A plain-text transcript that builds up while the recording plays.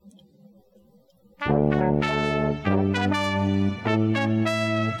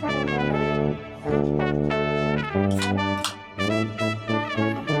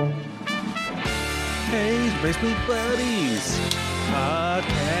Basement Buddies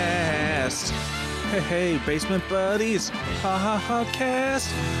podcast. Hey, Basement Buddies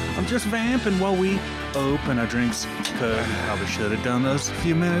podcast. I'm just vamping while we open our drinks because we probably should have done those a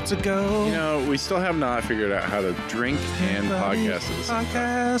few minutes ago. You know, we still have not figured out how to drink and podcast at the same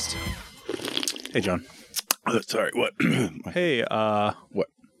time. Hey, John. Sorry, what? Hey, What?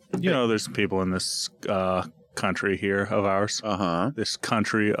 You know, there's people in this country here of ours. Uh-huh. This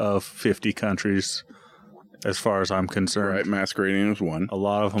country of 50 countries, as far as I'm concerned. Right, masquerading as one. A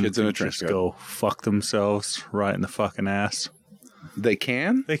lot of them Kids in a can trench just coat. go fuck themselves right in the fucking ass. They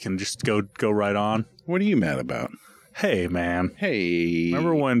can? They can just go right on. What are you mad about? Hey, man. Hey.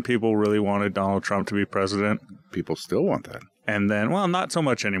 Remember when people really wanted Donald Trump to be president? People still want that. And then, well, not so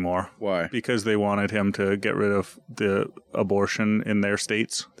much anymore. Why? Because they wanted him to get rid of the abortion in their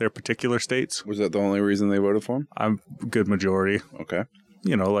states, their particular states. Was that the only reason they voted for him? I'm a good majority. Okay.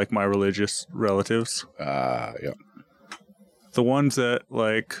 You know, like my religious relatives. Yeah. The ones that,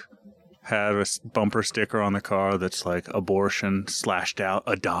 like, had a bumper sticker on the car that's like abortion / out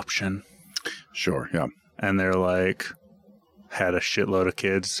adoption. Sure, yeah. And they're like, had a shitload of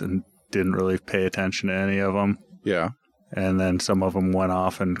kids and didn't really pay attention to any of them. Yeah. And then some of them went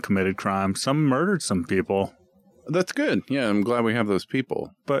off and committed crimes. Some murdered some people. That's good. Yeah, I'm glad we have those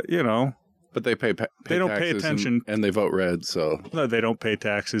people. But, you know, But they pay they don't pay taxes attention. and they vote red, so no, they don't pay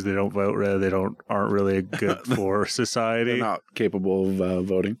taxes. They don't vote red. They aren't really good for society. they're not capable of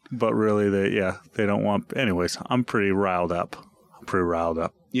voting. But really, they don't want. Anyways, I'm pretty riled up.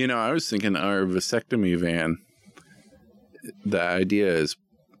 You know, I was thinking our vasectomy van, the idea is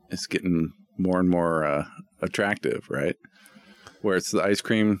getting more and more attractive, right? Where it's the ice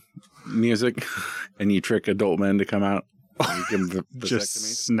cream music and you trick adult men to come out and you give them the Just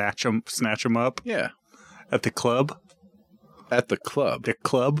vasectomy. snatch them up. Yeah. At the club. At the club. The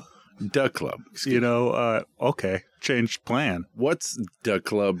club. The club. You know, okay. Changed plan. What's the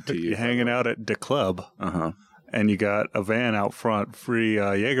club to you? You're hanging out at the club. Uh-huh. And you got a van out front, free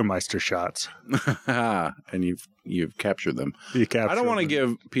Jägermeister shots. And you've captured them. You captured I don't want to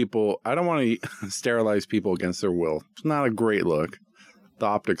them. give people, I don't want to sterilize people against their will. It's not a great look. The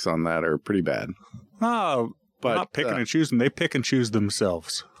optics on that are pretty bad. Oh, But not picking and choosing. They pick and choose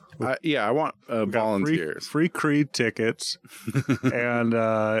themselves. I want volunteers. Free Creed tickets and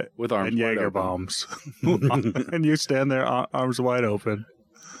With arms and wide Jaeger open. bombs. And you stand there, arms wide open.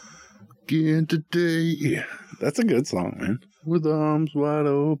 Again today. That's a good song, man. With arms wide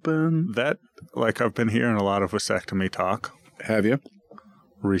open. That, like, I've been hearing a lot of vasectomy talk Have you?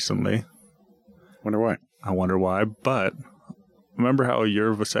 recently. Wonder why. I wonder why, but remember how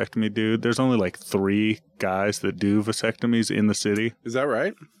your vasectomy dude, there's only like 3 guys that do vasectomies in the city. Is that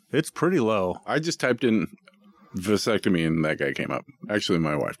right? It's pretty low. I just typed in vasectomy and that guy came up. Actually,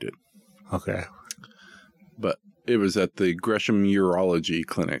 my wife did. Okay. But it was at the Gresham Urology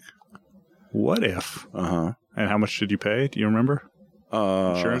Clinic. What if? Uh-huh. And how much did you pay? Do you remember?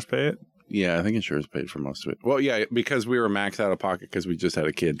 Insurance pay it? Yeah, I think insurance paid for most of it. Well, yeah, because we were max out of pocket because we just had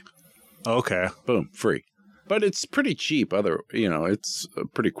a kid. Okay. Boom, free. But it's pretty cheap. It's a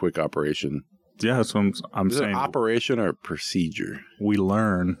pretty quick operation. Yeah, that's what I'm Is it saying. an operation or procedure? We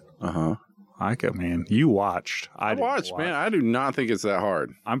learn. Uh-huh. Man, you watched. I didn't watched, watch. man. I do not think it's that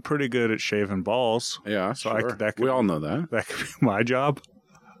hard. I'm pretty good at shaving balls. Yeah, So sure. that could we all know that. That could be my job.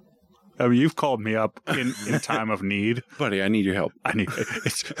 I mean, you've called me up in time of need. Buddy, I need your help. I need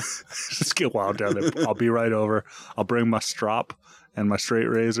just get wild down there. I'll be right over. I'll bring my strop and my straight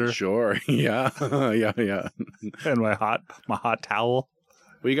razor Sure. Yeah. Yeah. and my hot towel.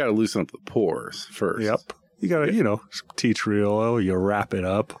 Well, you got to loosen up the pores first. Yep. You gotta, tea tree oil. You wrap it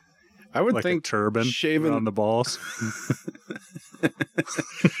up. I would Like think a turban shaving on the balls.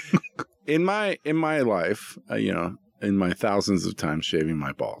 in my life, in my thousands of times shaving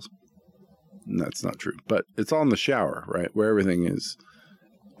my balls. And that's not true, but it's all in the shower, right? Where everything is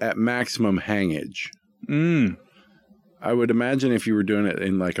at maximum hangage. I would imagine if you were doing it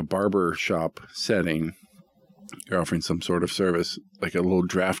in like a barber shop setting, you're offering some sort of service, like a little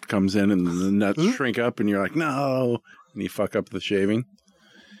draft comes in and the nuts shrink up and you're like, no, and you fuck up the shaving.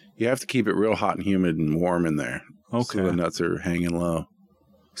 You have to keep it real hot and humid and warm in there. Okay. So the nuts are hanging low.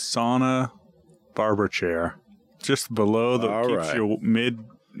 Sauna, barber chair, just below keeps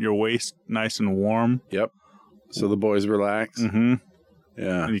your waist nice and warm. Yep. So the boys relax. Mm-hmm.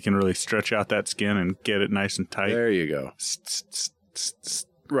 Yeah. And you can really stretch out that skin and get it nice and tight. There you go.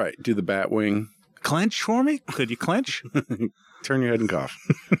 Right. Do the bat wing. Clench for me? Could you clench? Turn your head and cough.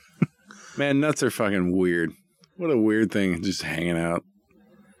 Man, nuts are fucking weird. What a weird thing, just hanging out.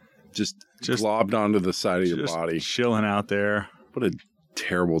 Just globbed onto the side of your body. Chilling out there. What a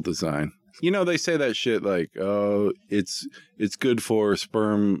terrible design. You know, they say that shit like, oh, it's good for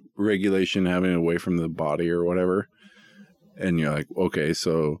sperm regulation, having it away from the body or whatever. And you're like, okay,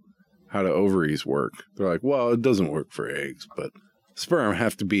 so how do ovaries work? They're like, well, it doesn't work for eggs, but sperm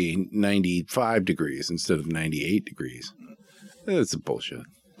have to be 95 degrees instead of 98 degrees. That's bullshit.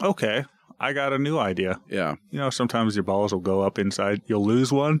 Okay. I got a new idea. Yeah. You know, sometimes your balls will go up inside. You'll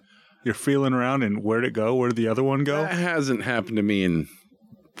lose one. You're feeling around, and where'd it go? Where did the other one go? That hasn't happened to me in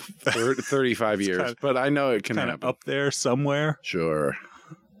 35 years, but I know it can happen. Up there somewhere. Sure.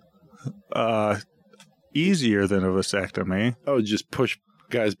 Easier than a vasectomy. Oh, just push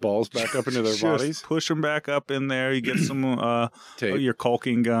guys' balls back up into their bodies? Push them back up in there. You get some your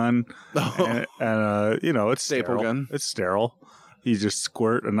caulking gun, and you know, it's staple sterile. Gun. It's sterile. You just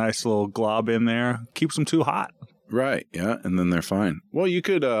squirt a nice little glob in there. Keeps them too hot. Right, yeah, and then they're fine. Well, you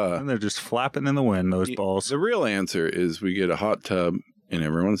could... and they're just flapping in the wind, those balls. The real answer is we get a hot tub in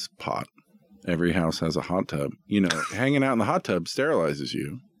everyone's pot. Every house has a hot tub. You know, hanging out in the hot tub sterilizes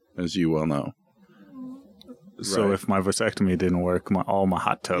you, as you well know. So right. If my vasectomy didn't work, all my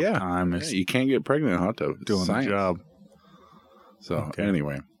hot tub time is... Yeah, you can't get pregnant in a hot tub. It's doing science. the job. So,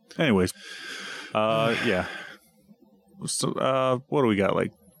 Anyways. Yeah. So, what do we got?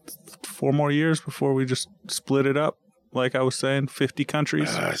 Like 4 more years before we just split it up? Like I was saying, 50 countries?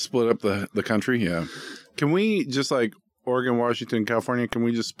 Split up the country, yeah. Can we just like Oregon, Washington, California, can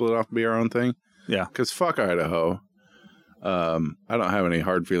we just split off and be our own thing? Yeah. Because fuck Idaho. I don't have any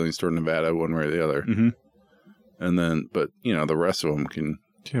hard feelings toward Nevada one way or the other. Mm-hmm. And then, but, you know, the rest of them can...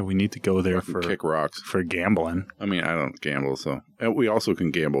 Yeah, we need to go there for... kick rocks. For gambling. I mean, I don't gamble, so... And we also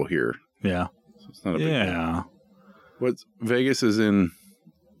can gamble here. Yeah. So it's not a big deal. What's... Vegas is in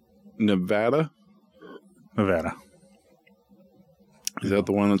Nevada? Nevada. Is that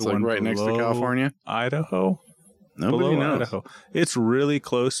the one that's like right next to California? Idaho? Nobody knows. Idaho. It's really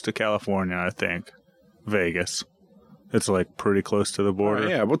close to California, I think. Vegas. It's like pretty close to the border.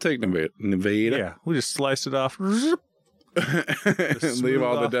 Yeah, we'll take Nevada. Yeah, we just slice it off. Leave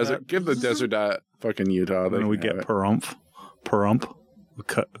all the desert. Give the desert fucking Utah. Then we get Pahrump. We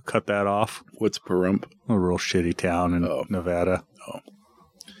cut that off. What's Pahrump? A real shitty town in Nevada. Oh.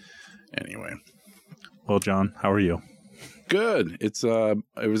 Anyway. Well, John, how are you? Good. It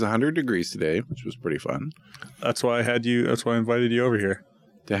was 100 degrees today, which was pretty fun. That's why I invited you over here.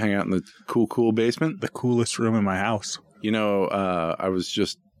 To hang out in the cool basement? The coolest room in my house. You know,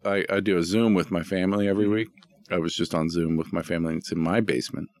 I do a Zoom with my family every week. I was just on Zoom with my family. It's in my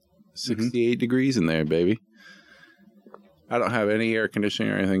basement. 68 degrees in there, baby. I don't have any air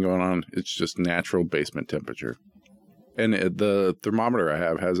conditioning or anything going on. It's just natural basement temperature. And the thermometer I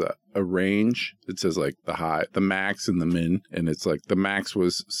have has a range. It says like the max and the min. And it's like the max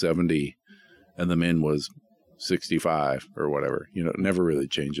was 70 and the min was 65 or whatever. You know, it never really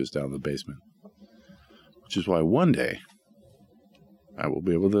changes down in the basement. Which is why one day I will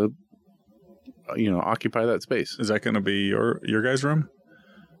be able to, occupy that space. Is that going to be your guys' room?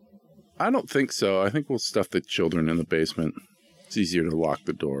 I don't think so. I think we'll stuff the children in the basement. It's easier to lock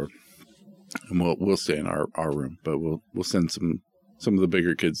the door. And we'll stay in our room, but we'll send some of the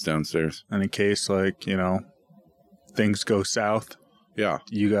bigger kids downstairs. And in case, like, things go south. Yeah.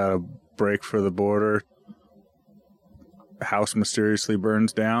 You got to break for the border. House mysteriously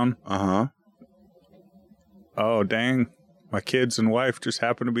burns down. Uh-huh. Oh, dang. My kids and wife just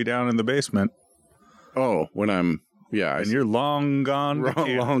happen to be down in the basement. Oh, when I'm... Yeah. And you're long gone.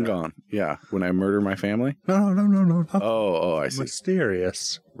 Long gone. Yeah. When I murder my family? No. Oh, I see.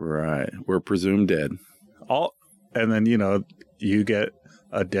 Mysterious. Right. We're presumed dead. And then, you get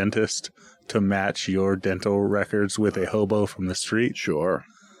a dentist to match your dental records with a hobo from the street. Sure.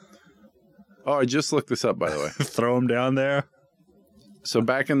 Oh, I just looked this up, by the way. Throw them down there. So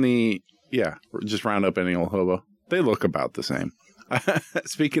back in just round up any old hobo. They look about the same.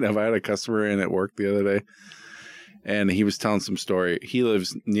 Speaking of, I had a customer in at work the other day, and he was telling some story. He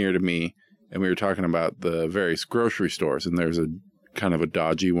lives near to me, and we were talking about the various grocery stores, and there's a kind of a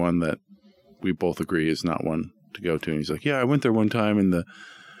dodgy one that we both agree is not one to go to. And he's like, yeah, I went there one time, and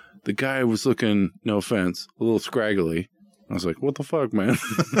the guy was looking, no offense, a little scraggly. I was like, what the fuck, man?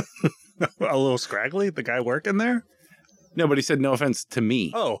 A little scraggly? The guy working there? No, but he said no offense to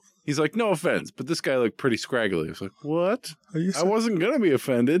me. Oh. He's like, no offense, but this guy looked pretty scraggly. I was like, what? I wasn't going to be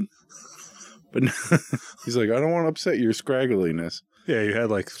offended. But he's like, I don't want to upset your scraggliness. Yeah, you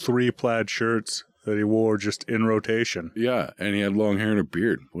had like 3 plaid shirts that he wore just in rotation. Yeah, and he had long hair and a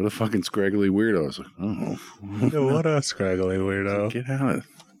beard. What a fucking scraggly weirdo. I was like, oh. What a scraggly weirdo. Get out.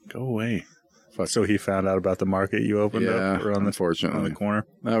 Go away. Fuck. So he found out about the market you opened up? Unfortunately. On the corner?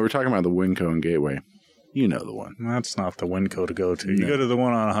 We're talking about the Winco and Gateway. You know the one. That's not the Winco to go to. You No. go to the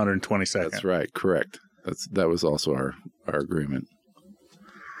one on 122nd. That's right. Correct. That was also our agreement.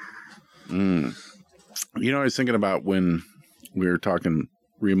 You know, I was thinking about when we were talking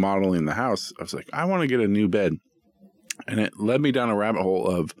remodeling the house. I was like, I want to get a new bed. And it led me down a rabbit hole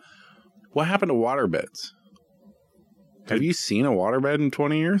of what happened to water beds. Have you seen a waterbed in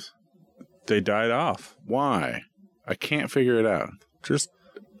 20 years? They died off. Why? I can't figure it out. Just,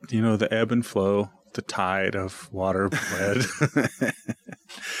 the ebb and flow, the tide of waterbed.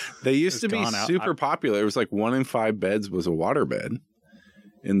 They used to be super popular. It was like 1 in 5 beds was a waterbed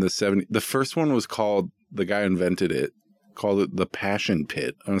in the 70s. The first one was called, the guy invented it, called it the Passion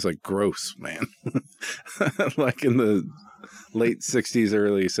Pit. I was like, gross, man. Like in the late 60s,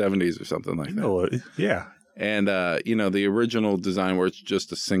 early 70s or something like that. Oh, yeah. And, the original design where it's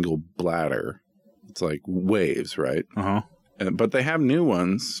just a single bladder. It's like waves, right? Uh-huh. But they have new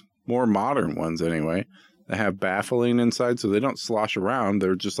ones, more modern ones anyway. They have baffling inside, so they don't slosh around.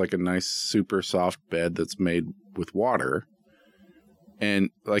 They're just like a nice, super soft bed that's made with water. And,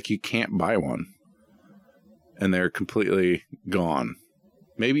 like, you can't buy one. And they're completely gone.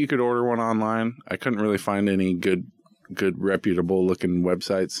 Maybe you could order one online. I couldn't really find any good reputable looking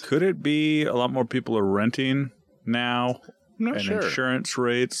websites. Could it be a lot more people are renting now? I'm not and sure. Insurance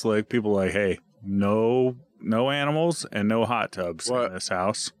rates, like people like, hey, no animals and no hot tubs in this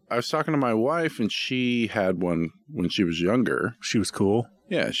house. I was talking to my wife, and she had one when she was younger. She was cool.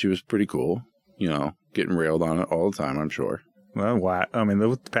 Yeah, she was pretty cool. Getting railed on it all the time, I'm sure. Well, what? I mean,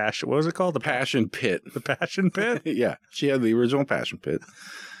 the passion. What was it called? The Passion Pit. The Passion Pit. Yeah, she had the original Passion Pit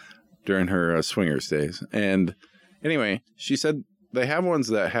during her swingers days. And anyway, she said they have ones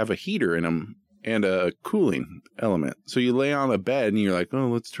that have a heater in them and a cooling element. So you lay on a bed and you're like, oh,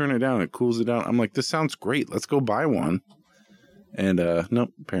 let's turn it down. It cools it down. I'm like, this sounds great. Let's go buy one. And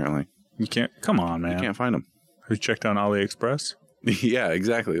nope, apparently. You can't. Come on, man. You can't find them. Have you checked on AliExpress? Yeah,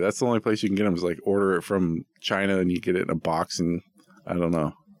 exactly. That's the only place you can get them is like order it from China and you get it in a box. And I don't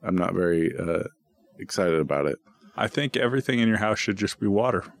know. I'm not very excited about it. I think everything in your house should just be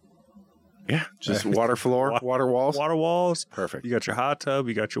water. Yeah, just water floor, water walls. Water walls. Perfect. You got your hot tub,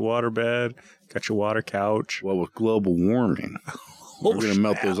 you got your water bed, got your water couch. Well, with global warming, we're going to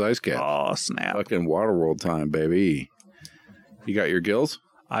melt those ice caps. Oh, snap. Fucking water world time, baby. You got your gills?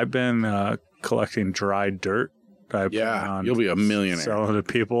 I've been collecting dry dirt. You'll be a millionaire. Selling to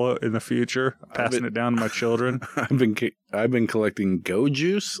people in the future, passing it down to my children. I've been collecting go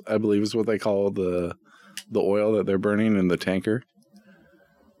juice, I believe is what they call the oil that they're burning in the tanker.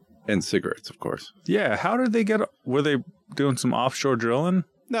 And cigarettes, of course. Yeah. How did they get... Were they doing some offshore drilling?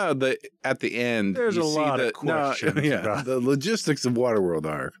 No, at the end... There's a lot of questions. The logistics of Waterworld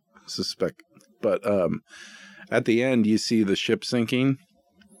are suspect. But at the end, you see the ship sinking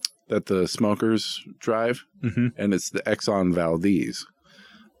that the smokers drive. Mm-hmm. And it's the Exxon Valdez,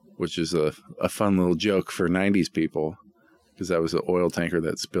 which is a fun little joke for 90s people. Because that was an oil tanker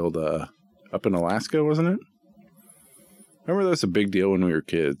that spilled up in Alaska, wasn't it? Remember that's a big deal when we were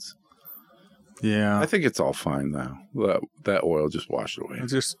kids. Yeah. I think it's all fine now. That oil just washed away.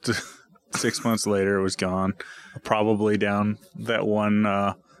 Just 6 months later, it was gone. Probably down that one,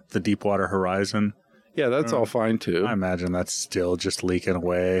 the Deepwater Horizon. Yeah, that's all fine too. I imagine that's still just leaking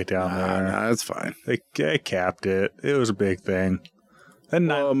away down there. Nah, that's fine. They capped it. It was a big thing. And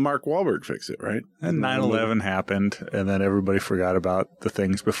Mark Wahlberg fixed it, right? And 9/11 happened, and then everybody forgot about the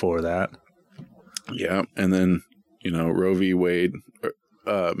things before that. Yeah, and then... Roe v. Wade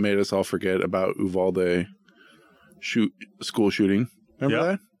made us all forget about Uvalde school shooting.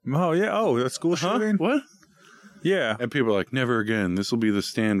 Remember that? Oh, yeah. Oh, that school shooting? What? Yeah. And people are like, never again. This will be the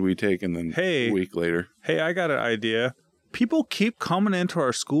stand we take. And then a week later. Hey, I got an idea. People keep coming into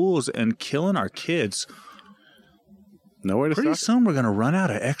our schools and killing our kids. No way to stop. Pretty soon we're going to run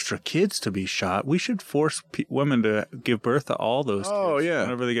out of extra kids to be shot. We should force women to give birth to all those kids. Oh, yeah.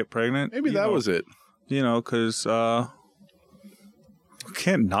 Whenever they get pregnant. Maybe that was it. Because we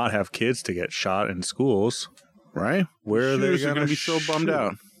can't not have kids to get shot in schools. Right? Where are they going to be so bummed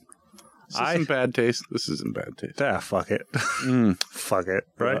out? This isn't bad taste. This isn't bad taste. Fuck it. Fuck it,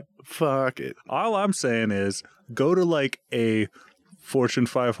 right? Fuck it. All I'm saying is go to like a Fortune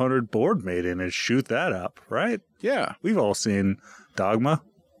 500 board meeting and shoot that up, right? Yeah. We've all seen Dogma.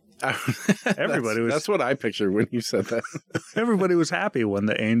 Everybody was. That's what I pictured when you said that. Everybody was happy when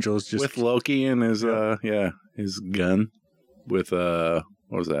the angels just with Loki and his his gun with what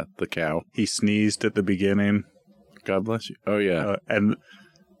was that? The cow. He sneezed at the beginning. God bless you. Oh yeah. And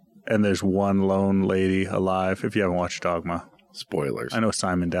there's one lone lady alive. If you haven't watched Dogma, spoilers. I know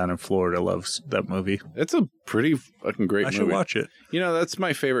Simon down in Florida loves that movie. It's a pretty fucking great movie. I should watch it. That's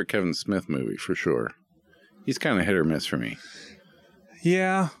my favorite Kevin Smith movie for sure. He's kind of hit or miss for me.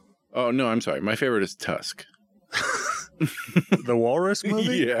 Yeah. Oh, no, I'm sorry. My favorite is Tusk. The Walrus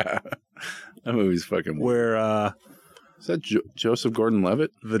movie? Yeah. That movie's fucking weird. Where, is that Joseph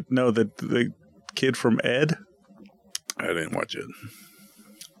Gordon-Levitt? The kid from Ed? I didn't watch it.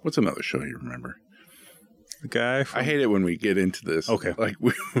 What's another show you remember? The guy from... I hate it when we get into this. Okay. Like,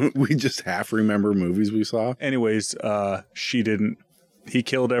 we just half remember movies we saw. Anyways, she didn't... He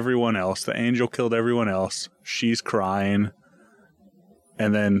killed everyone else. The angel killed everyone else. She's crying.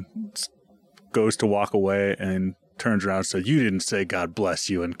 And then goes to walk away and turns around and said, "You didn't say God bless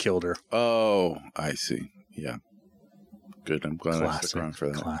you," and killed her. Oh, I see. Yeah. Good. I'm glad I stuck around for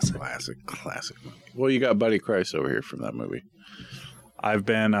that. Classic movie. Well, you got Buddy Christ over here from that movie. I've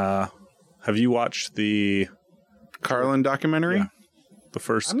been... have you watched the... Carlin documentary? Yeah. The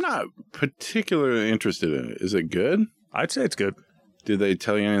first... I'm not particularly interested in it. Is it good? I'd say it's good. Did they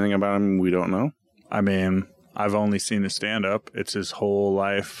tell you anything about him we don't know? I mean, I've only seen his stand-up. It's his whole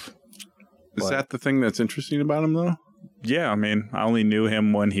life. Is that the thing that's interesting about him, though? Yeah, I mean, I only knew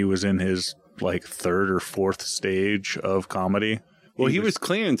him when he was in his, like, third or fourth stage of comedy. Well, he was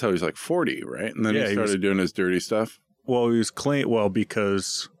clean until he was, like, 40, right? And then he started doing his dirty stuff? Well, he was clean,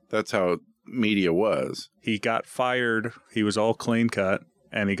 because... That's how media was. He got fired. He was all clean cut,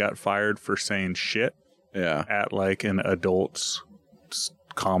 and he got fired for saying shit at, like, an adult's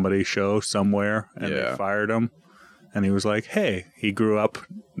comedy show somewhere, and they fired him. And he was like, hey, he grew up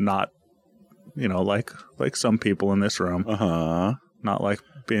not, like some people in this room. Not like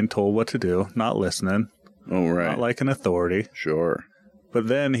being told what to do, not listening. Oh, right. Not like an authority. Sure. But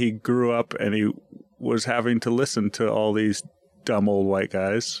then he grew up and he was having to listen to all these dumb old white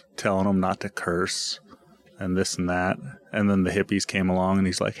guys telling him not to curse and this and that. And then the hippies came along and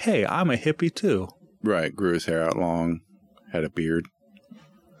he's like, hey, I'm a hippie too. Right. Grew his hair out long, had a beard.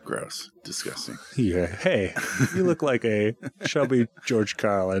 Gross. Disgusting. Yeah. Hey, you look like a chubby George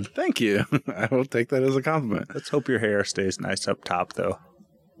Carlin. Thank you. I will take that as a compliment. Let's hope your hair stays nice up top, though.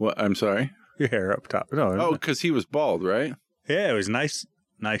 What? I'm sorry? Your hair up top. No. Oh, because he was bald, right? Yeah, it was nice,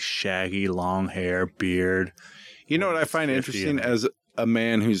 shaggy, long hair, beard. You know what I find interesting as a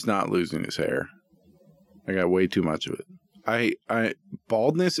man who's not losing his hair? I got way too much of it. I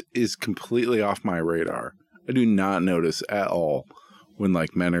baldness is completely off my radar. I do not notice at all when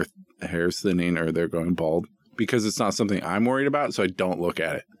like men are hair's thinning or they're going bald because it's not something I'm worried about, so I don't look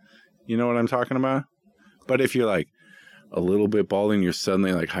at it. You know what I'm talking about? But if you're like a little bit balding, you're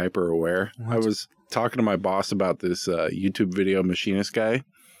suddenly like hyper aware. I was talking to my boss about this YouTube video machinist guy.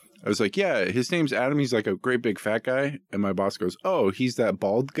 I was like, yeah, his name's Adam. He's like a great big fat guy. And my boss goes, oh, he's that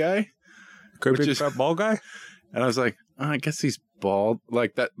bald guy? Great big fat bald guy? And I was like, oh, I guess he's bald.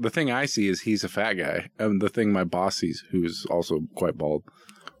 Like that. The thing I see is he's a fat guy. And the thing my boss sees, who's also quite bald,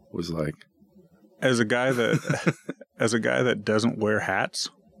 was like, as a guy that doesn't wear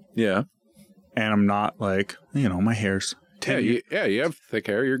hats. Yeah. And I'm not like, my hair's 10 you have thick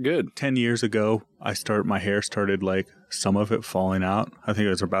hair. You're good. 10 years ago, my hair started like some of it falling out. I think it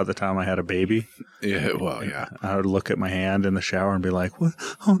was about the time I had a baby. Yeah, well, yeah. I would look at my hand in the shower and be like, "What?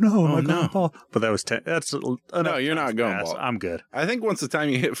 Oh no, am I going bald?" But that was that's no, you're not going bald. I'm good. I think once the time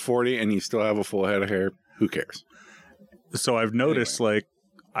you hit 40 and you still have a full head of hair, who cares? So I've noticed like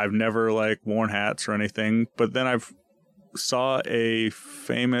I've never like worn hats or anything, but then I've saw a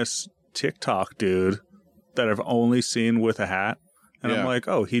famous TikTok dude that I've only seen with a hat. And I'm like,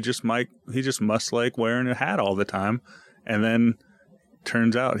 oh, he just must like wearing a hat all the time. And then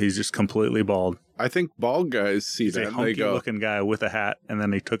turns out he's just completely bald. I think bald guys see he's that. a hunky looking guy with a hat. And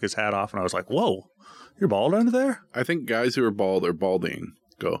then he took his hat off and I was like, whoa, you're bald under there? I think guys who are bald or balding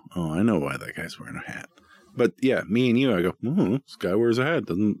go, oh, I know why that guy's wearing a hat. But yeah, me and you, I go, this guy wears a hat.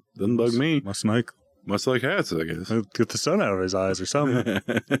 Doesn't bug me. Must like hats, I guess. Get the sun out of his eyes or something.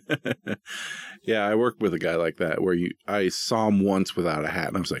 Yeah, I worked with a guy like that where I saw him once without a hat,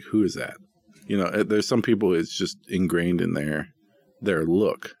 and I was like, who is that? There's some people it's just ingrained in their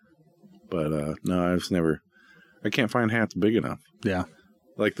look. But no, I can't find hats big enough. Yeah.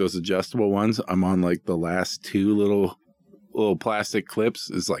 Like those adjustable ones, I'm on like the last two little plastic clips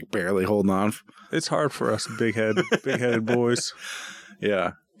is like barely holding on. It's hard for us big-headed boys.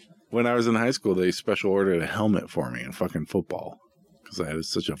 Yeah. When I was in high school, they special ordered a helmet for me in fucking football because I had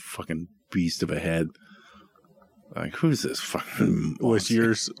such a fucking beast of a head. Like, who's this fucking monster? Was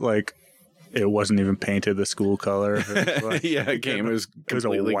yours like it wasn't even painted the school color? Yeah, it came. It was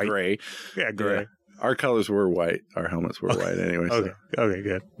completely gray. Yeah, gray. Yeah. Our colors were white. Our helmets were white anyway. Okay, okay,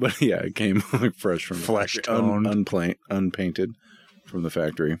 good. But yeah, it came like fresh from flesh toned, unpainted from the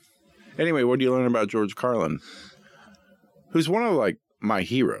factory. Anyway, what do you learn about George Carlin? Who's one of like my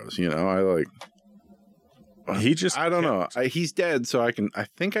heroes, I He just I don't know. He's dead, so I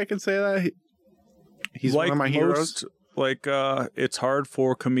think I can say that he's like one of my heroes. Like it's hard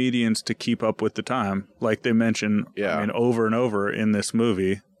for comedians to keep up with the time. Like they mention, I mean, over and over in this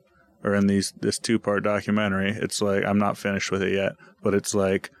movie or in this 2-part documentary. It's like I'm not finished with it yet, but it's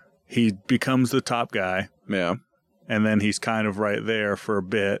like he becomes the top guy. Yeah. And then he's kind of right there for a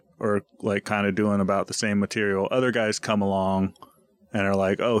bit, or like kind of doing about the same material. Other guys come along and are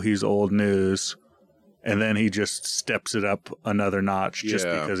like, "Oh, he's old news." And then he just steps it up another notch just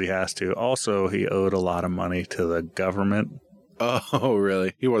because he has to. Also, he owed a lot of money to the government. Oh,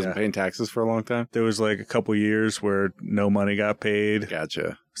 really? He wasn't paying taxes for a long time? There was like a couple years where no money got paid.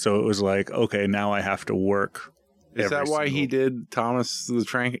 Gotcha. So it was like, okay, now I have to work. Is that why he did Thomas the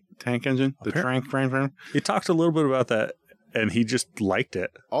Tank Engine? The Trank? He talked a little bit about that, and he just liked it.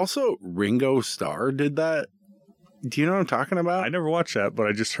 Also, Ringo Starr did that. Do you know what I'm talking about? I never watched that, but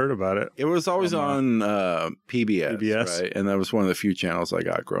I just heard about it. It was always on PBS, right? And that was one of the few channels I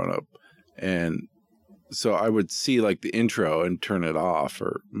got growing up. And so I would see like the intro and turn it off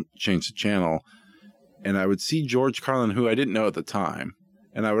or change the channel. And I would see George Carlin, who I didn't know at the time.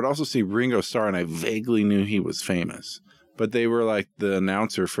 And I would also see Ringo Starr, and I vaguely knew he was famous. But they were like the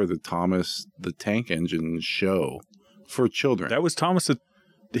announcer for the Thomas the Tank Engine show for children. That was Thomas.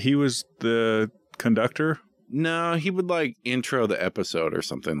 He was the conductor? No, he would like intro the episode or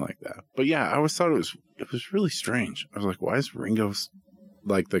something like that. But yeah, I always thought it was really strange. I was like, why is Ringo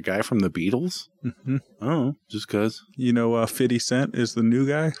like the guy from the Beatles? Mm-hmm. Oh, just because. You know, 50 Cent is the new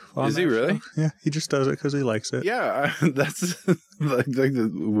guy. Is he really? Show. Yeah, he just does it because he likes it. Yeah, that's like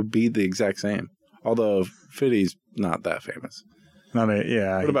would be the exact same. Although 50's not that famous. What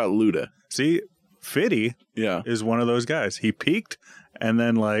about Luda? See, 50 is one of those guys. He peaked. And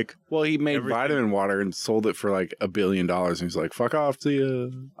then, like... Well, he made vitamin water and sold it for, like, $1 billion. And he's like, fuck off to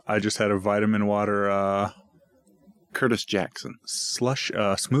you. I just had a vitamin water, Curtis Jackson. Slush,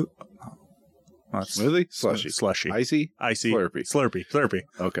 smooth... Smoothie? Slushy. Slushy. Icy? Slurpee.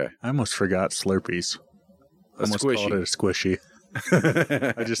 Okay. I almost forgot Slurpees. Almost called it a squishy.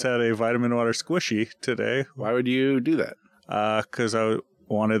 I just had a vitamin water squishy today. Why would you do that? Because I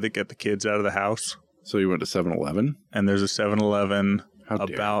wanted to get the kids out of the house. So you went to 7-Eleven? And there's a 7-Eleven how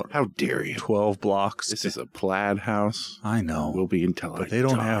dare you? 12 blocks. This is a plaid house. I know. We'll be until But they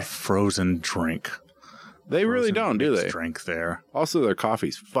don't have frozen drink. They really don't, do they? Drink there. Also, their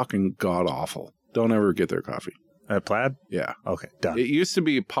coffee's fucking god-awful. Don't ever get their coffee. At Plaid? Yeah. Okay, done. It used to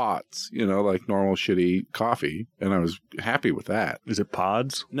be pots, like normal shitty coffee, and I was happy with that. Is it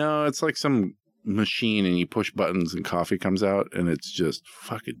pods? No, it's like some machine, and you push buttons, and coffee comes out, and it's just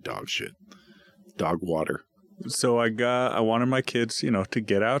fucking dog shit. Dog water. So I wanted my kids, to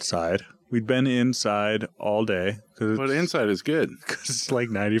get outside. We'd been inside all day. But inside is good. Because it's like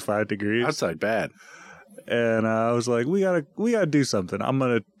 95 degrees. Outside bad. And I was like, we gotta do something. I'm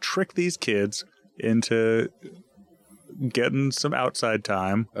going to trick these kids into getting some outside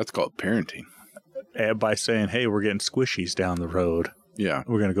time. That's called parenting. And by saying, hey, we're getting squishies down the road. Yeah.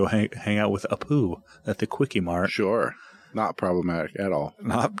 We're going to go hang out with Apu at the Quickie Mart. Sure. Not problematic at all.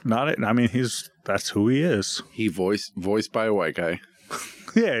 Not it. I mean, that's who he is. He voiced by a white guy.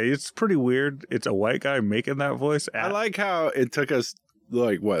 Yeah, it's pretty weird. It's a white guy making that voice. I like how it took us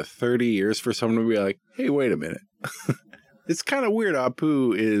 30 years for someone to be like, hey, wait a minute. It's kind of weird.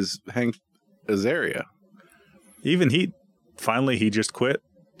 Apu is Hank Azaria. Even he just quit.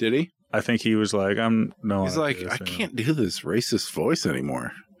 Did he? I think he was like, He's like, I can't do this racist voice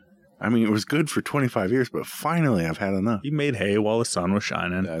anymore. I mean, it was good for 25 years, but finally I've had enough. He made hay while the sun was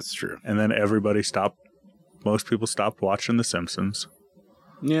shining. That's true. And then most people stopped watching The Simpsons.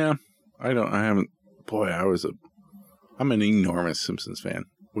 Yeah. I'm an enormous Simpsons fan,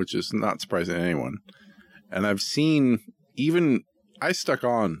 which is not surprising to anyone. And I've seen I stayed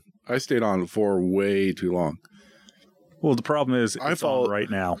on for way too long. Well, the problem is it's on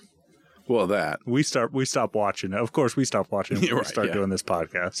right now. Well, that. We stopped watching. Of course, we stopped watching when we started doing this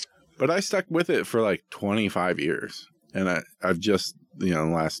podcast. But I stuck with it for like 25 years. And I've just, in the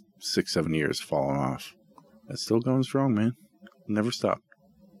last 6-7 years fallen off. It's still going strong, man. Never stop.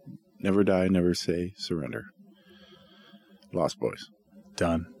 Never die, never say surrender. Lost Boys.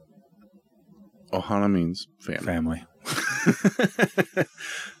 Done. Ohana means family.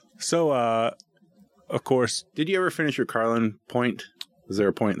 So, of course. Did you ever finish your Carlin point? Is there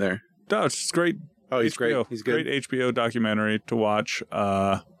a point there? No, it's just great. Oh, he's HBO. great. He's good. Great HBO documentary to watch.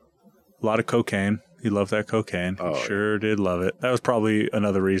 A lot of cocaine. He loved that cocaine. Oh, he sure did love it. That was probably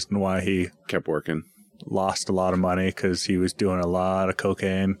another reason why he kept working. Lost a lot of money because he was doing a lot of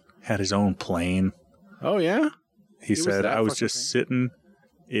cocaine. Had his own plane. Oh, yeah? He said, I was just sitting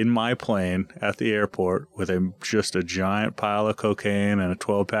in my plane at the airport with just a giant pile of cocaine and a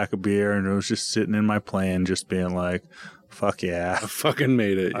 12-pack of beer, and it was just sitting in my plane just being like, fuck yeah. I fucking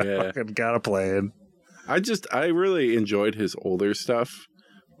made it, yeah. I fucking got a plane. I really enjoyed his older stuff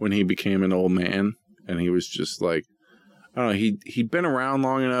when he became an old man, and he was just like, I don't know, he'd been around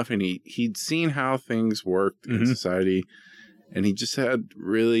long enough, and he'd seen how things worked in society, and he just had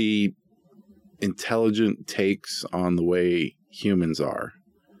really intelligent takes on the way humans are,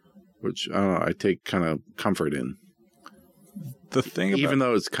 which I don't know, I take kind of comfort in. The thing, even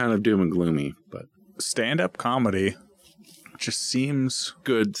though it's kind of doom and gloomy, but stand-up comedy just seems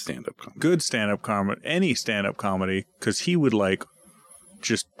good. Stand-up comedy, good stand-up comedy, any stand-up comedy, because he would like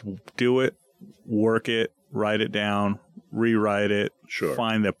just do it, work it, write it down, rewrite it,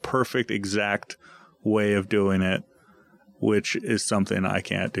 find the perfect exact way of doing it, which is something I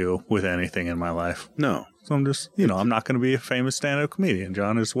can't do with anything in my life. No. So I'm just, I'm not going to be a famous stand-up comedian,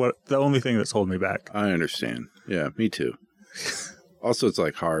 John, is the only thing that's holding me back. I understand. Yeah, me too. Also, it's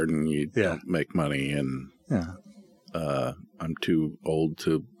like hard and you don't make money, and I'm too old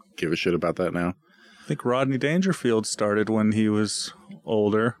to give a shit about that now. I think Rodney Dangerfield started when he was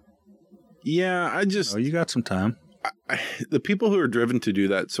older. Yeah, I just... you got some time. The people who are driven to do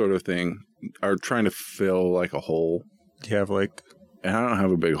that sort of thing are trying to fill like a hole. You have like... And I don't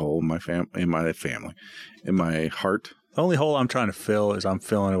have a big hole in my family, in my heart. The only hole I'm trying to fill is I'm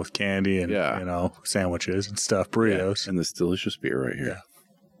filling it with candy and, sandwiches and stuff, burritos. Yeah, and this delicious beer right here. Yeah.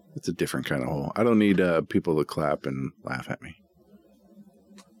 It's a different kind of hole. I don't need people to clap and laugh at me.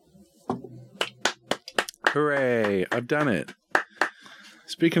 Hooray, I've done it.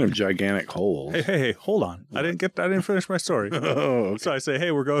 Speaking of gigantic holes. Hey, hold on. I didn't finish my story. Oh, okay. So I say,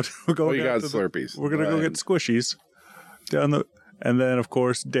 hey, we're going you got Slurpees. We're going to go get squishies and then of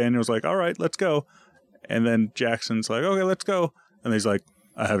course Daniel's like, all right, let's go. And then Jackson's like, okay, let's go. And he's like,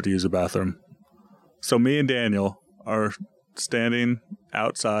 I have to use the bathroom. So me and Daniel are standing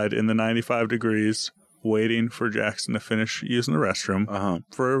outside in the 95 degrees waiting for Jackson to finish using the restroom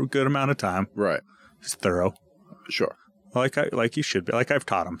for a good amount of time. Right. He's thorough. Sure. Like you should be. Like I've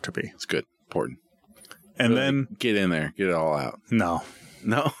taught him to be. It's good. Important. And really, then... Get in there. Get it all out. No.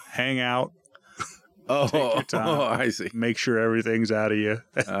 Hang out. Take your time. Oh, I see. Make sure everything's out of you.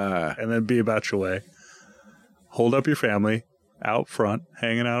 And then be about your way. Hold up your family out front,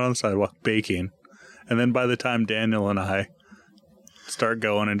 hanging out on the sidewalk, baking. And then by the time Daniel and I start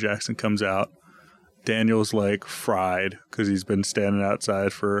going and Jackson comes out, Daniel's like fried because he's been standing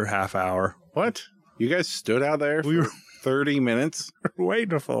outside for half hour. What? You guys stood out there for 30 minutes?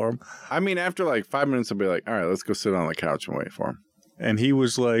 Waiting for him. I mean, after like 5 minutes, I'll be like, all right, let's go sit on the couch and wait for him. And he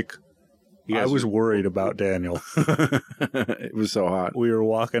was like, I was worried about Daniel. It was so hot. We were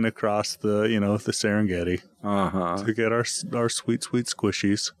walking across the Serengeti to get our sweet, sweet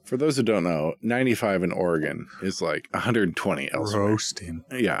squishies. For those who don't know, 95 in Oregon is like 120 elsewhere. Roasting.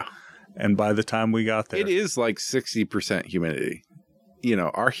 Yeah. And by the time we got there... It is like 60% humidity.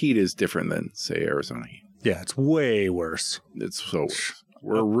 Our heat is different than, say, Arizona heat. Yeah, it's way worse. It's so worse.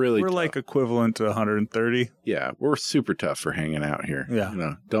 We're tough. Like equivalent to 130. Yeah, we're super tough for hanging out here.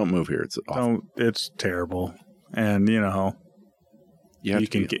 Yeah. Don't move here. It's awful. It's terrible. And, you're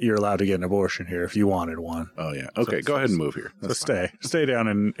allowed to get an abortion here if you wanted one. Oh, yeah. Okay, go ahead and move here. That's so stay down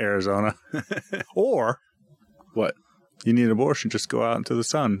in Arizona. Or... What? You need an abortion, just go out into the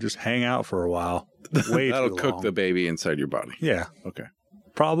sun. Just hang out for a while. That'll cook the baby inside your body. Yeah. Okay.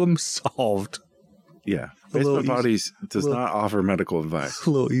 Problem solved. Yeah. Basement Buddies does not offer medical advice.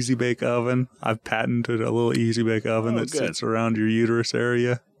 A little easy bake oven. I've patented a little easy bake oven that sits around your uterus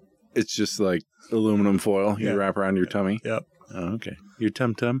area. It's just like aluminum foil you wrap around your tummy? Yep. Oh, okay. Your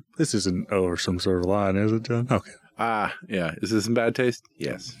tum-tum? This isn't over some sort of line, is it, John? Okay. Yeah. Is this in bad taste?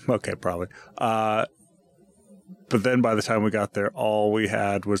 Yes. Okay, probably. But then by the time we got there, all we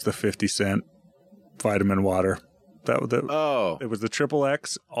had was the 50-cent vitamin water. It was the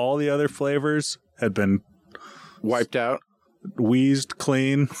XXX. All the other flavors had been wiped out, wheezed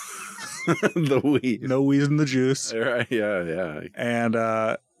clean. The wheeze, no wheeze in the juice. Right? Yeah. And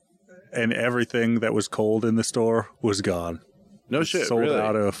everything that was cold in the store was gone. No shit. Sold really?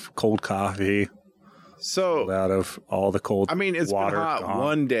 Out of cold coffee. Sold out of all the cold. I mean, it's water been hot gone.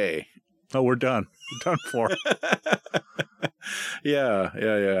 One day. Oh, we're done. We're done for.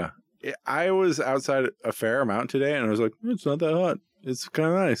 Yeah. I was outside a fair amount today, and I was like, it's not that hot. It's kind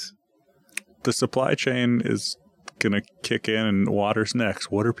of nice. The supply chain is going to kick in, and water's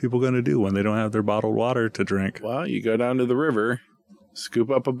next. What are people going to do when they don't have their bottled water to drink? Well, you go down to the river, scoop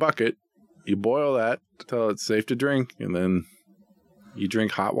up a bucket, you boil that until it's safe to drink, and then you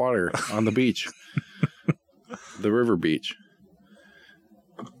drink hot water on the beach. The river beach.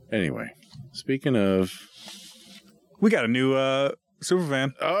 Anyway, speaking of... We got a new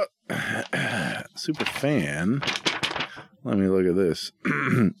superfan. Superfan? Let me look at this.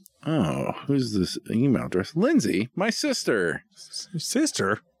 Oh, who's this email address? Lindsay, my sister.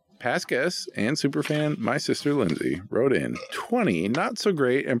 Sister? Past guest and superfan, my sister Lindsay, wrote in 20 not so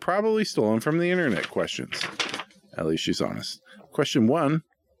great and probably stolen from the internet questions. At least she's honest. Question 1,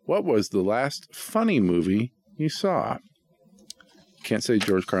 what was the last funny movie you saw? Can't say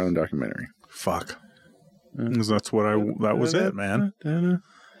George Carlin documentary. Fuck. That's what that was it, man.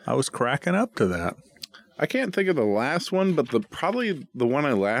 I was cracking up to that. I can't think of the last one, but probably the one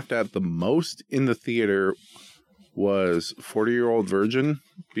I laughed at the most in the theater was 40-Year-Old Virgin,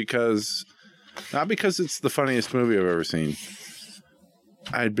 not because it's the funniest movie I've ever seen.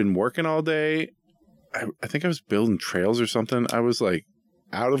 I'd been working all day. I think I was building trails or something. I was like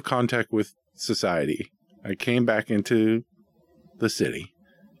out of contact with society. I came back into the city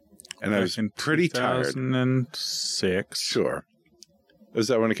and I was pretty tired. 2006. Sure. Is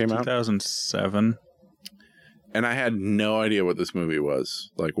that when it came out? 2007. And I had no idea what this movie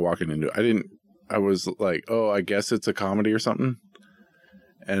was, like walking into it. I was like, oh, I guess it's a comedy or something.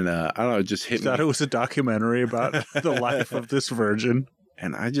 And I don't know, it just hit me. I thought it was a documentary about the life of this virgin.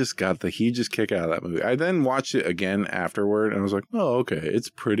 And I just got the hugest kick out of that movie. I then watched it again afterward and I was like, oh, okay, it's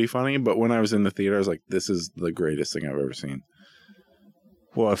pretty funny. But when I was in the theater, I was like, this is the greatest thing I've ever seen.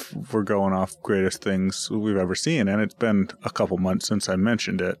 Well, if we're going off greatest things we've ever seen, and it's been a couple months since I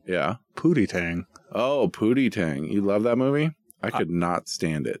mentioned it. Yeah. Pootie Tang. Oh, Pootie Tang. You love that movie? I could not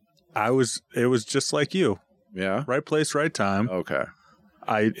stand it. It was just like you. Yeah. Right place, right time. Okay.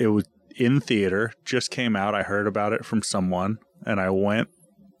 It was in theater, just came out. I heard about it from someone and I went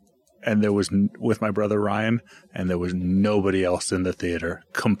and there was with my brother Ryan and there was nobody else in the theater,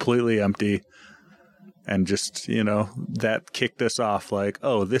 completely empty. And just, that kicked us off like,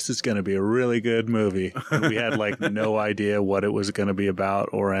 oh, this is going to be a really good movie. And we had like no idea what it was going to be about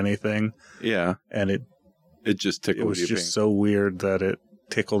or anything. Yeah. And it just tickled you. It was just so weird that it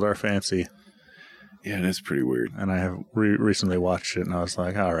tickled our fancy. Yeah, it is pretty weird. And I have recently watched it and I was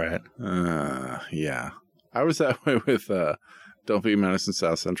like, all right. Yeah. I was that way with Don't Be Madison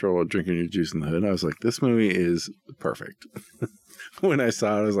South Central while drinking your juice in the hood. I was like, this movie is perfect. When I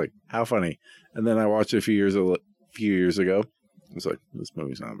saw it, I was like, how funny. And then I watched it a few years ago. I was like, this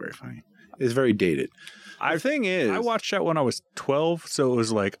movie's not very funny. It's very dated. The thing is, I watched that when I was 12, so it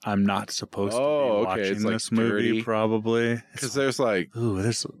was like, I'm not supposed to be watching like this movie, dirty. Probably. Because there's like, ooh,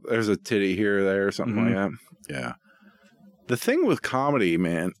 there's a titty here or there or something like that. Yeah. The thing with comedy,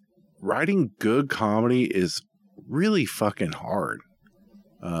 man, writing good comedy is really fucking hard.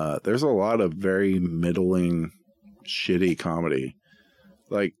 There's a lot of very middling, shitty comedy.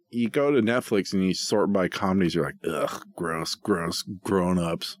 Like, you go to Netflix and you sort by comedies, you're like, ugh, gross,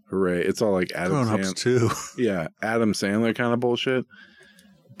 grown-ups, hooray. It's all like Adam Sandler. Grown-ups, too. Yeah, Adam Sandler kind of bullshit.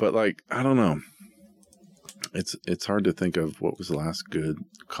 But, like, I don't know. It's hard to think of what was the last good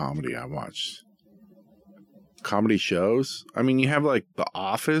comedy I watched. Comedy shows? I mean, you have, like, The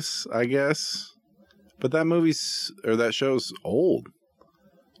Office, I guess. But that show's old.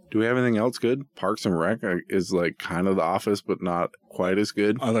 Do we have anything else good? Parks and Rec is like kind of The Office, but not quite as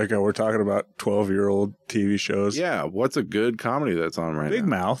good. I like how we're talking about 12-year-old TV shows. Yeah, what's a good comedy that's on right Big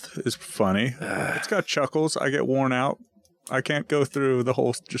now? Mouth is funny. It's got chuckles. I get worn out. I can't go through the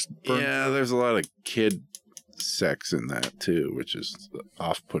whole Yeah, there's a lot of kid sex in that too, which is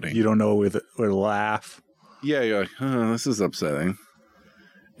off-putting. You don't know with a laugh. Yeah, you're like, this is upsetting.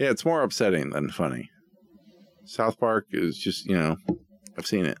 Yeah, it's more upsetting than funny. South Park is just, I've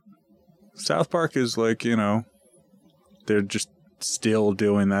seen it. South Park is like, they're just still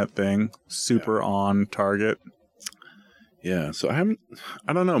doing that thing. Super on target. Yeah, so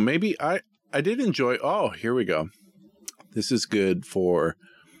I don't know. Maybe I did enjoy. Oh, here we go. This is good for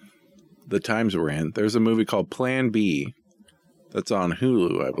the times we're in. There's a movie called Plan B that's on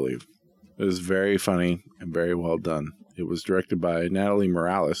Hulu, I believe. It was very funny and very well done. It was directed by Natalie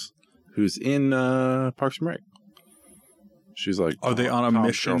Morales, who's in Parks and Rec. She's like, are they on a Tom's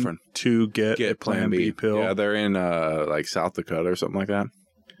mission girlfriend. to get a Plan B pill? Yeah, they're in like South Dakota or something like that.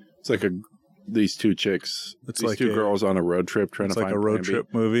 It's like these two chicks, two girls on a road trip trying to find a road trip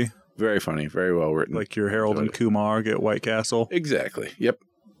movie. Very funny, very well written. Like your Harold and Kumar get White Castle. Exactly. Yep.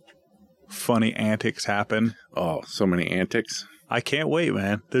 Funny antics happen. Oh, so many antics. I can't wait,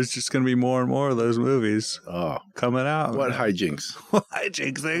 man. There's just going to be more and more of those movies coming out. What hijinks? What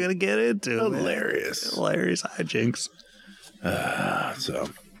hijinks they're going to get into. Hilarious. Man. Hilarious hijinks. So,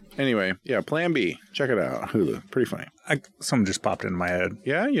 anyway, yeah, Plan B. Check it out. Hulu. Pretty funny. Something just popped into my head.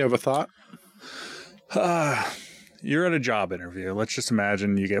 Yeah? You have a thought? you're at a job interview. Let's just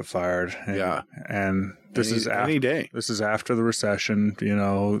imagine you get fired. And this is any day. This is after the recession. You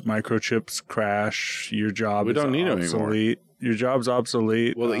know, microchips crash. Your job is don't need obsolete. Your job's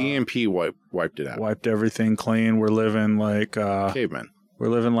obsolete. Well, the EMP wiped it out. Wiped everything clean. We're living like cavemen. We're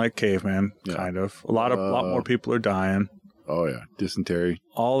living like cavemen, kind of. A lot more people are dying. Oh yeah, dysentery.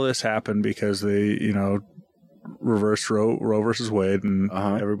 All this happened because they, reversed Roe versus Wade, and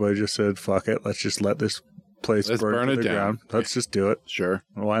everybody just said, "Fuck it, let's just let this place burn to the ground. Let's just do it." Sure,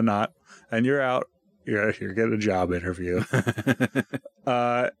 why not? And you're out. You're getting a job interview,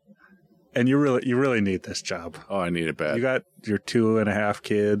 and you really need this job. Oh, I need it bad. You got your 2.5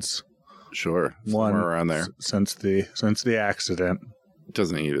 kids. Sure, one around there since the accident.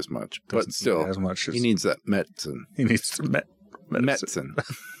 Doesn't eat as much, but still, as much as he needs that medicine. He needs some medicine.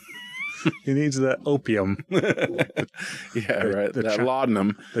 He needs that opium. Yeah, right. That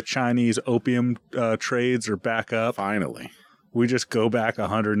laudanum. The Chinese opium trades are back up. Finally. We just go back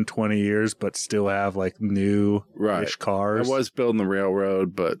 120 years, but still have like new-ish cars. I was building the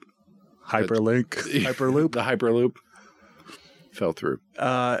railroad, but Hyperloop. The Hyperloop fell through.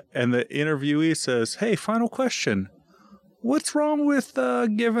 And the interviewee says, "Hey, final question. What's wrong with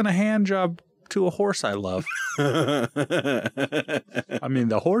giving a hand job to a horse I love?" I mean,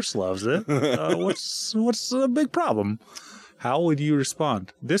 the horse loves it. What's the big problem? How would you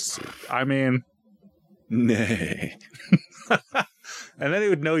respond? Nay. And then he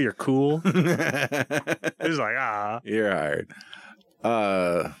would know you're cool. He's like, you're hired.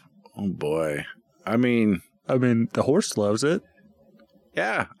 Oh boy. I mean, the horse loves it.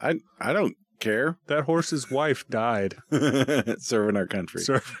 Yeah, I don't care. That horse's wife died serving our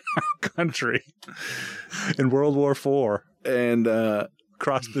country. In World War IV. And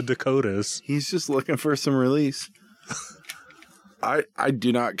crossed the Dakotas. He's just looking for some release. I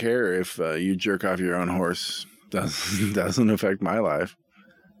do not care if you jerk off your own horse. Doesn't affect my life.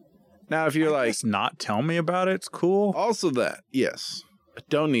 Now, if you're like, not tell me about it, it's cool. Also that, yes. I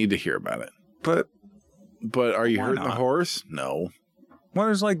don't need to hear about it. But are you hurting the horse? No. Well,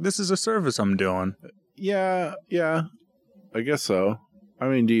 it's like, this is a service I'm doing. Yeah. I guess so. I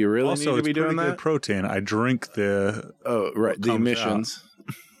mean, do you really need to be doing that? Good protein. I drink the... Oh, right. The emissions.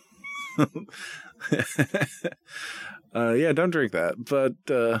 Yeah, don't drink that. But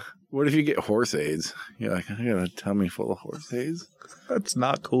what if you get horse AIDS? You're like, I got a tummy full of horse AIDS? That's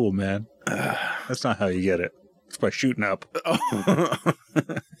not cool, man. That's not how you get it. It's by shooting up. Oh.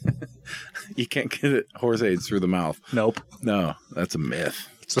 You can't get it horse AIDS through the mouth. Nope. No, that's a myth.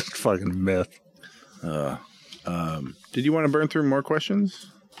 It's a fucking myth. Did you want to burn through more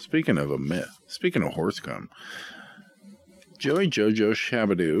questions? Speaking of a myth. Speaking of horse cum. Joey Jojo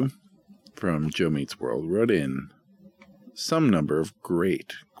Shabadoo from Joe Meets World wrote in some number of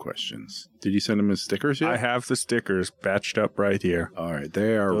great questions. Did you send him his stickers yet? I have the stickers batched up right here. All right,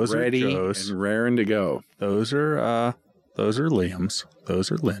 they are ready and raring to go. Those are Liam's.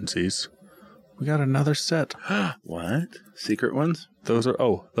 Those are Lindsay's. We got another set. What? Secret ones? Those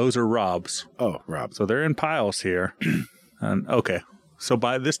are Rob's. Oh, Rob. So they're in piles here. And okay. So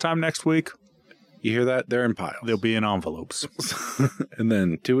by this time next week, you hear that? They're in piles. They'll be in envelopes. And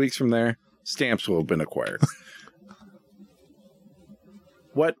then 2 weeks from there, stamps will have been acquired.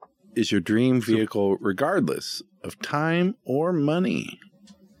 What is your dream vehicle, regardless of time or money?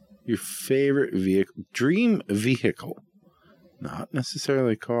 Your favorite vehicle, dream vehicle, not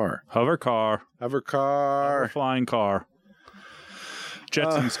necessarily car. Hover car, flying car,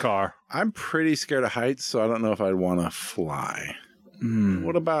 Jetson's car. I'm pretty scared of heights, so I don't know if I'd want to fly.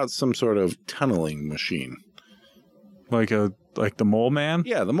 What about some sort of tunneling machine? Like the Mole Man?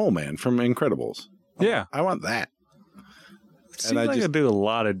 Yeah, the Mole Man from Incredibles. Yeah. I want that. It seems like it'd do a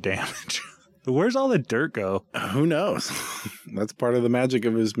lot of damage. Where's all the dirt go? Who knows? That's part of the magic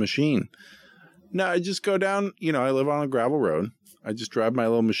of his machine. No, I just go down, I live on a gravel road. I just drive my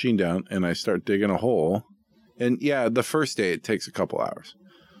little machine down and I start digging a hole. And yeah, the first day it takes a couple hours.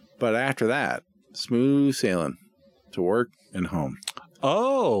 But after that, smooth sailing to work and home.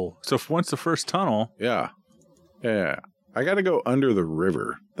 Oh, so once the first tunnel. Yeah. I got to go under the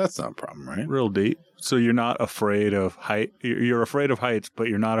river. That's not a problem, right? Real deep. So you're not afraid of height. You're afraid of heights, but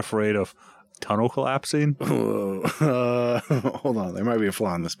you're not afraid of tunnel collapsing? Hold on. There might be a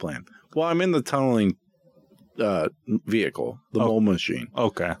flaw in this plan. Well, I'm in the tunneling vehicle, the mole machine.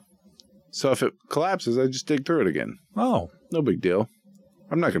 Okay. So if it collapses, I just dig through it again. Oh. No big deal.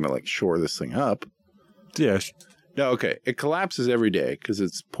 I'm not going to shore this thing up. Yes. No, okay. It collapses every day because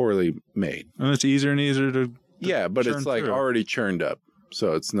it's poorly made. And it's easier and easier to yeah, but it's through. Already churned up.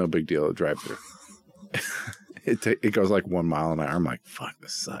 So it's no big deal to drive through. It goes 1 mile an hour. I'm like, fuck,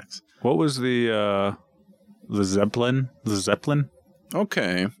 this sucks. What was the The Zeppelin.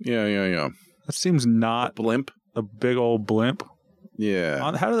 Okay. Yeah. That seems not Blimp. a big old blimp. Yeah.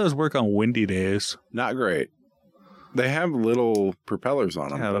 How do those work on windy days? Not great. They have little propellers on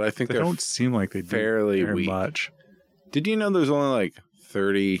them, but I think they don't seem like they do fairly very weak. much. Did you know there's only like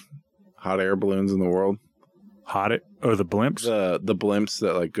 30 hot air balloons in the world? The blimps? The blimps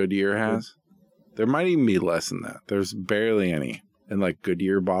that like Goodyear has? There might even be less than that. There's barely any. And like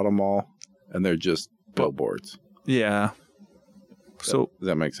Goodyear bought them all, and they're just billboards. Yeah. So does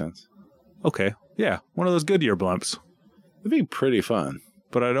that make sense? Okay. Yeah. One of those Goodyear blimps. It'd be pretty fun.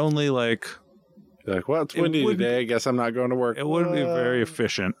 But I'd only like... You're like, well, it's windy today. I guess I'm not going to work. It wouldn't be very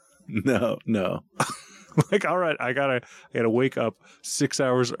efficient. No. Like, all right, I gotta wake up 6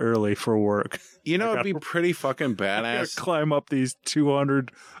 hours early for work. You know, it'd be pretty fucking badass. Climb up these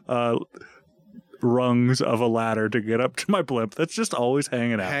 200 rungs of a ladder to get up to my blimp. That's just always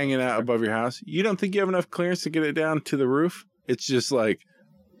hanging out above your house. You don't think you have enough clearance to get it down to the roof? It's just like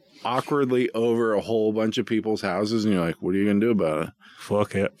awkwardly over a whole bunch of people's houses, and you're like, what are you gonna do about it?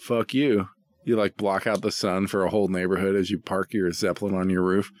 Fuck it. Fuck you. You like block out the sun for a whole neighborhood as you park your Zeppelin on your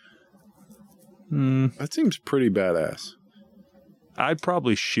roof. That seems pretty badass. I'd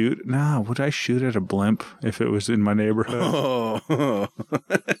probably shoot. No, would I shoot at a blimp if it was in my neighborhood? Oh.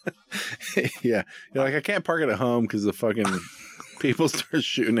 Yeah. You're like, I can't park it at home because the fucking people start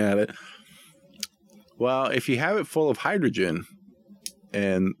shooting at it. Well, if you have it full of hydrogen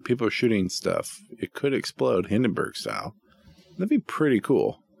and people are shooting stuff, it could explode Hindenburg style. That'd be pretty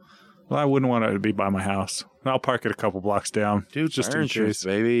cool. Well, I wouldn't want it to be by my house. I'll park it a couple blocks down. Dude, just in case.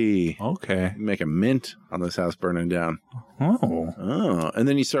 Baby. Okay. Make a mint on this house burning down. Oh. And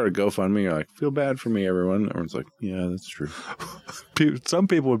then you start a GoFundMe. You're like, feel bad for me, everyone. Everyone's like, yeah, that's true. Some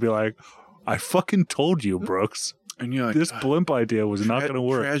people would be like, I fucking told you, Brooks. And you're like, this blimp idea was not going to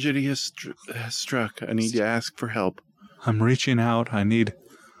work. Tragedy has struck. I need to ask for help. I'm reaching out.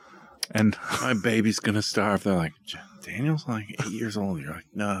 And my baby's going to starve. They're like, Daniel's like 8 years old. You're like,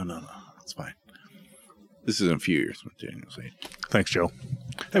 no. It's fine. This is in a few years when Daniel's 8. Thanks, Joe.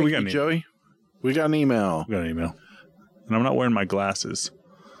 Hey, we got an Joey. We got an email. And I'm not wearing my glasses.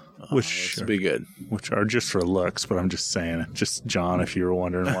 Which would be good. Which are just for looks, but I'm just saying. Just John, if you were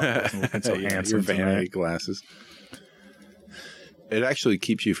wondering why I wasn't looking so handsome. Your vanity glasses. It actually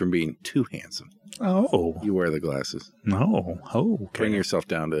keeps you from being too handsome. Oh. You wear the glasses. No. Oh, okay. Bring yourself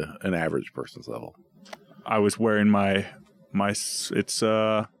down to an average person's level. I was wearing my it's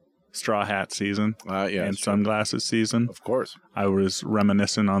straw hat season and sunglasses season. Of course. I was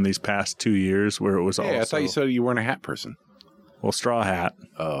reminiscing on these past 2 years where it was I thought you said you weren't a hat person. Well, straw hat.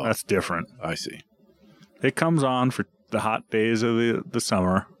 Oh. That's different. I see. It comes on for the hot days of the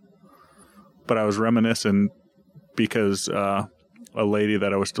summer. But I was reminiscing because a lady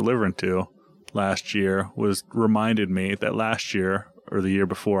that I was delivering to last year reminded me that last year or the year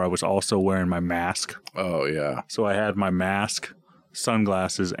before I was also wearing my mask. Oh, yeah. So I had my mask,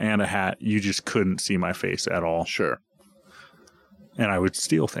 sunglasses, and a hat. You just couldn't see my face at all. Sure. And I would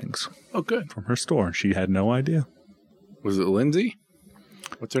steal things. Oh, good. From her store, and she had no idea. Was it Lindsay?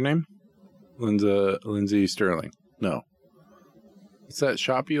 What's her name? Lindsay Sterling. No. What's that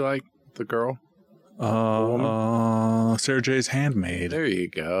shop you like? The girl? Sarah J's Handmade. There you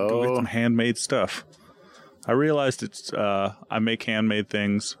go. Go get some handmade stuff. I realized I make handmade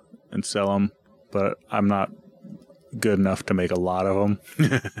things and sell them, but I'm not good enough to make a lot of them.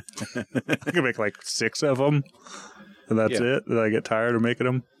 I can make like 6 of them, and that's it. Then I get tired of making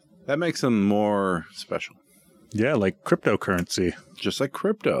them. That makes them more special. Yeah, like cryptocurrency. Just like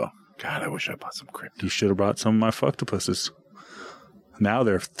crypto. God, I wish I bought some crypto. You should have bought some of my fuctopuses. Now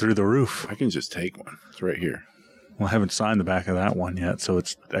they're through the roof. I can just take one. It's right here. Well, I haven't signed the back of that one yet, so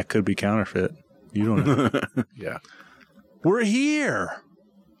that could be counterfeit. You don't know. Yeah. We're here.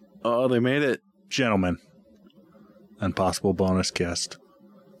 Oh, they made it. Gentlemen and possible bonus guest.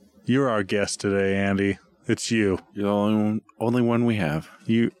 You're our guest today, Andy. It's you. You're the only one we have.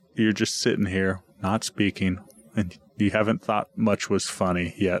 You're just sitting here, not speaking, and you haven't thought much was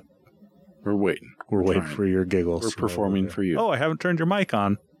funny yet. We're waiting. We're waiting for your giggles. We're performing for you. Oh, I haven't turned your mic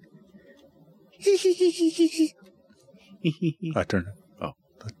on. I turned it. Oh.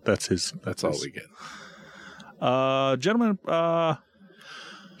 That's his. That's all we get. Gentlemen,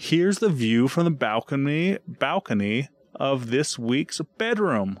 here's the view from the balcony of this week's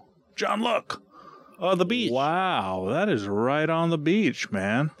bedroom. John, look. Oh, the beach. Wow, that is right on the beach,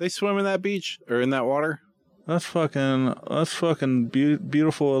 man. They swim in that beach or in that water? That's fucking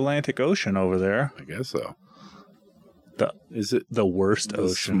beautiful Atlantic Ocean over there. I guess so. Is it the worst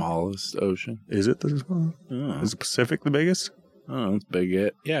ocean? Smallest ocean? Is it the smallest? Oh. Is the Pacific the biggest? Oh, it's big.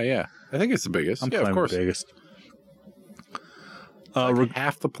 Yeah. I think it's the biggest. I'm of course. The biggest.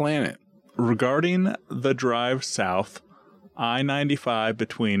 half the planet. Regarding the drive south, I-95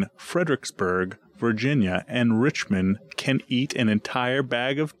 between Fredericksburg, Virginia, and Richmond can eat an entire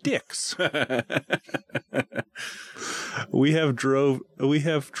bag of dicks. We have drove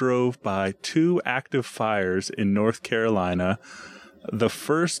by 2 active fires in North Carolina. The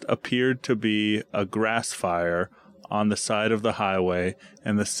first appeared to be a grass fire on the side of the highway,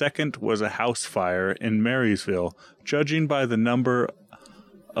 and the second was a house fire in Marysville. Judging by the number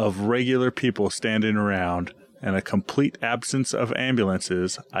of regular people standing around and a complete absence of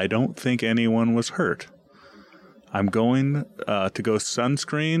ambulances, I don't think anyone was hurt. I'm going to go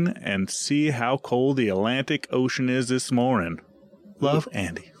sunscreen and see how cold the Atlantic Ocean is this morning. Love,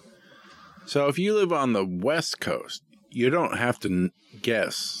 Andy. So if you live on the West Coast, you don't have to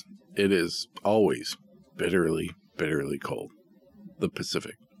guess. It is always bitterly, bitterly cold. The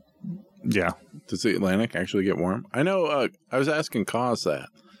Pacific. Yeah. Does the Atlantic actually get warm? I know. I was asking Cause that.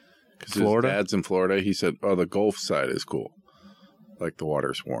 Because his dad's in Florida. He said, the Gulf side is cool. Like the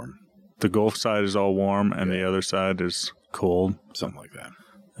water's warm. The Gulf side is all warm and the other side is cold. Something like that.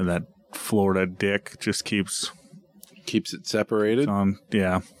 And that Florida dick just keeps it separated?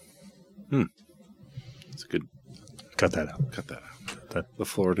 Yeah. It's good. Cut that out. The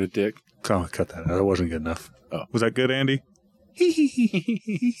Florida dick? Oh, cut that out. That wasn't good enough. Oh. Was that good, Andy?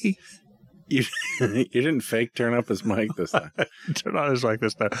 You didn't fake turn up his mic this time. Turn on his mic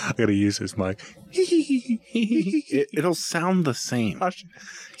this time. I got to use his mic. It'll sound the same.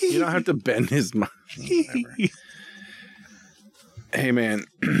 You don't have to bend his mic. Hey, man.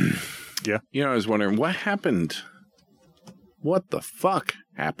 Yeah. I was wondering, what happened? What the fuck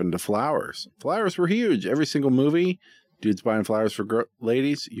happened to flowers? Flowers were huge. Every single movie, dudes buying flowers for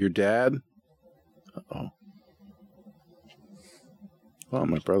ladies. Your dad. Uh-oh. Well,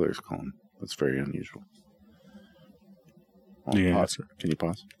 my brother's calling. That's very unusual. Pause. Can you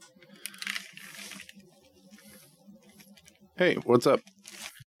pause? Hey, what's up?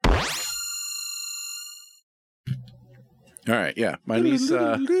 All right, yeah. My niece,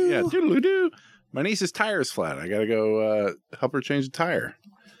 doodle-doo. My niece's tire's flat. I gotta go help her change the tire.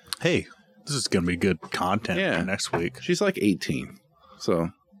 Hey, this is gonna be good content for next week. She's like 18, so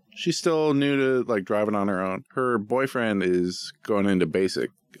she's still new to like driving on her own. Her boyfriend is going into basic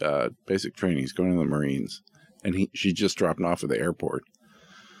training. He's going to the Marines, and she just dropped off at the airport,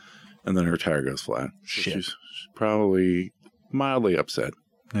 and then her tire goes flat. Shit. So she's probably mildly upset.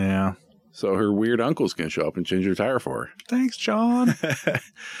 Yeah. So her weird uncle's gonna show up and change her tire for her. Thanks, John.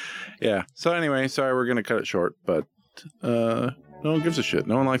 Yeah. So anyway, sorry we're gonna cut it short, but no one gives a shit.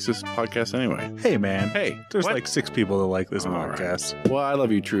 No one likes this podcast anyway. Hey, man. Hey, there's like 6 people that like this podcast. Right. Well, I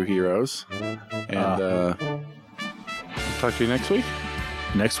love you, true heroes, and I'll talk to you next week.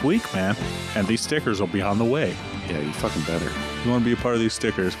 Next week, man. And these stickers will be on the way. Yeah, you fucking better. If you want to be a part of these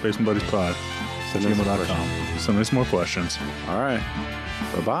stickers, basementbuddiespod. Send us more questions. All right.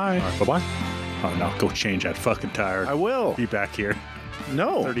 Bye-bye. All right, bye-bye. Oh, now go change that fucking tire. I will. Be back here.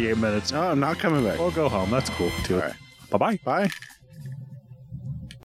 No. 38 minutes. No, I'm not coming back. Or go home. That's cool, too. All right. Bye-bye. Bye.